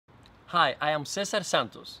Hi, I am Cesar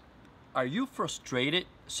Santos. Are you frustrated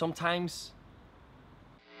sometimes?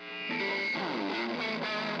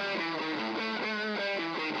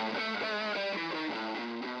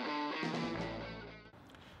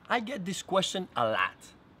 I get this question a lot.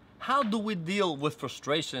 How do we deal with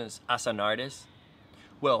frustrations as an artist?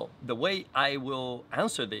 Well, the way I will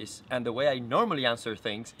answer this and the way I normally answer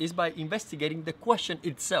things is by investigating the question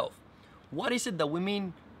itself. What is it that we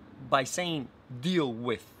mean by saying deal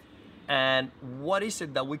with? And what is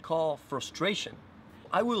it that we call frustration?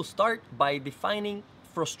 I will start by defining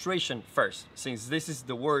frustration first, since this is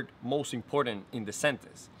the word most important in the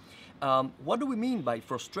sentence. What do we mean by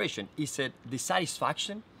frustration? Is it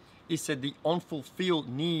dissatisfaction? Is it the unfulfilled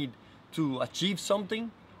need to achieve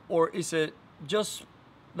something? Or is it just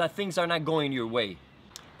that things are not going your way?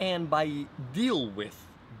 And by deal with,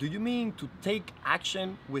 do you mean to take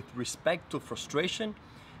action with respect to frustration?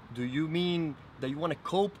 Do you mean that you want to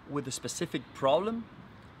cope with a specific problem?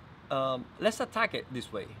 Let's attack it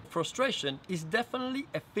this way. Frustration is definitely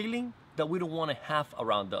a feeling that we don't want to have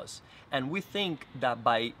around us. And we think that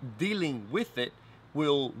by dealing with it,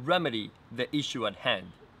 we'll remedy the issue at hand.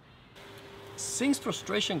 Since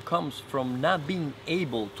frustration comes from not being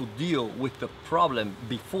able to deal with the problem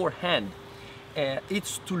beforehand,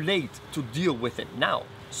 it's too late to deal with it now.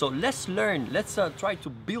 So let's try to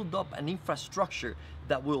build up an infrastructure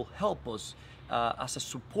that will help us as a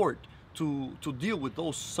support to deal with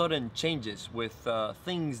those sudden changes, with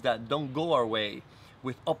things that don't go our way,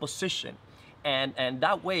 with opposition. And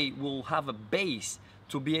that way we'll have a base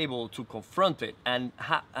to be able to confront it and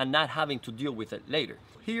not having to deal with it later.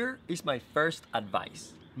 Here is my first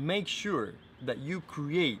advice. Make sure that you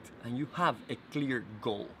create and you have a clear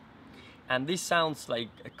goal. And this sounds like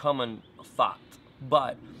a common thought,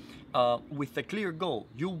 but with a clear goal,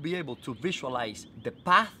 you'll be able to visualize the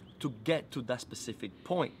path to get to that specific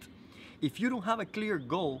point. If you don't have a clear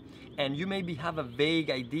goal and you maybe have a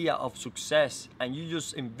vague idea of success and you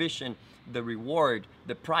just envision the reward,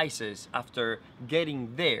 the prizes after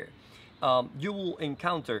getting there, you will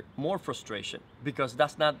encounter more frustration because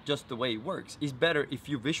that's not just the way it works. It's better if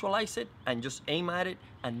you visualize it and just aim at it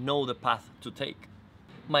and know the path to take.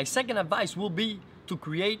 My second advice will be to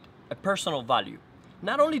create a personal value.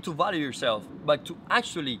 Not only to value yourself, but to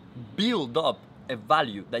actually build up a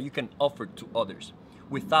value that you can offer to others.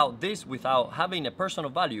 Without having a personal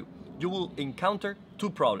value, you will encounter two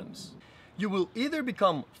problems. You will either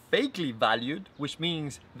become fakely valued, which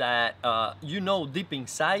means that you know deep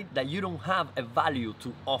inside that you don't have a value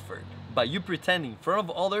to offer, but you pretend in front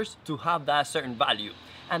of others to have that certain value.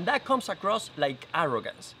 And that comes across like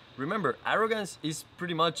arrogance. Remember, arrogance is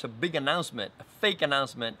pretty much a big announcement, a fake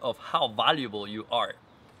announcement of how valuable you are.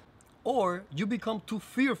 Or you become too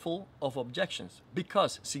fearful of objections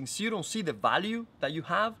because since you don't see the value that you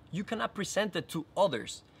have, you cannot present it to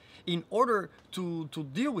others. In order to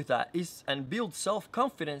deal with that and build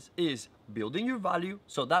self-confidence is building your value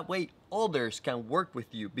so that way others can work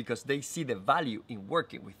with you because they see the value in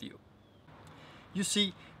working with you. You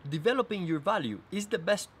see, developing your value is the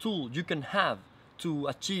best tool you can have to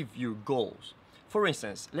achieve your goals. For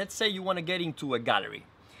instance, let's say you want to get into a gallery.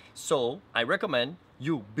 So I recommend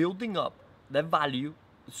you building up the value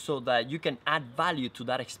so that you can add value to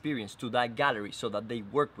that experience, to that gallery, so that they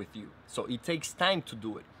work with you. So it takes time to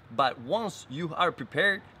do it. But once you are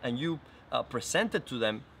prepared and you present it to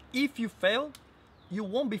them, if you fail, you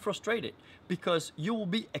won't be frustrated because you will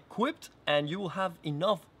be equipped and you will have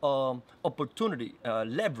enough opportunity,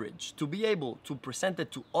 leverage to be able to present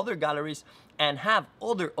it to other galleries and have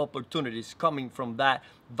other opportunities coming from that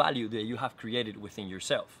value that you have created within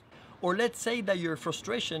yourself. Or let's say that your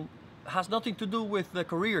frustration has nothing to do with the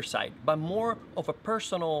career side, but more of a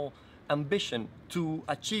personal ambition to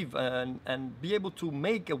achieve and be able to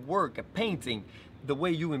make a work, a painting, the way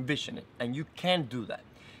you envision it, and you can't do that.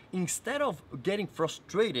 Instead of getting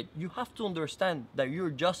frustrated, you have to understand that you're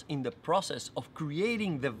just in the process of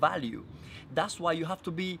creating the value. That's why you have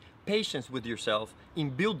to be patient with yourself in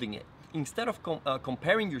building it. Instead of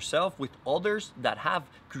comparing yourself with others that have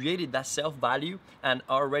created that self-value and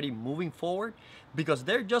are already moving forward, because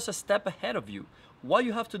they're just a step ahead of you. What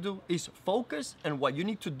you have to do is focus on what you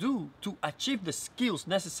need to do to achieve the skills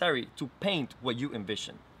necessary to paint what you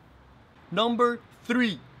envision. Number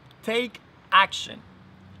 3, take action.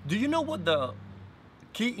 Do you know what the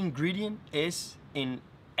key ingredient is in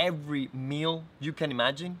every meal you can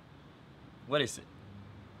imagine? What is it?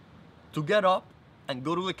 To get up and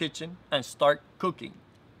go to the kitchen and start cooking.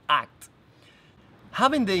 Act.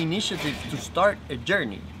 Having the initiative to start a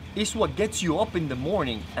journey is what gets you up in the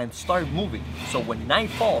morning and start moving. So when night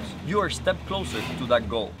falls, you are a step closer to that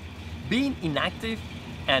goal. Being inactive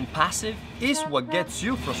And passive is what gets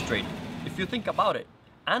you frustrated. If you think about it,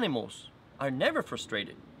 animals are never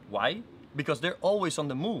frustrated. Why? Because they're always on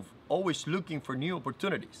the move, always looking for new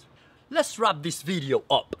opportunities. Let's wrap this video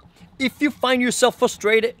up. If you find yourself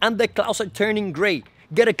frustrated and the clouds are turning gray,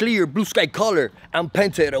 get a clear blue sky color and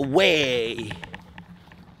paint it away.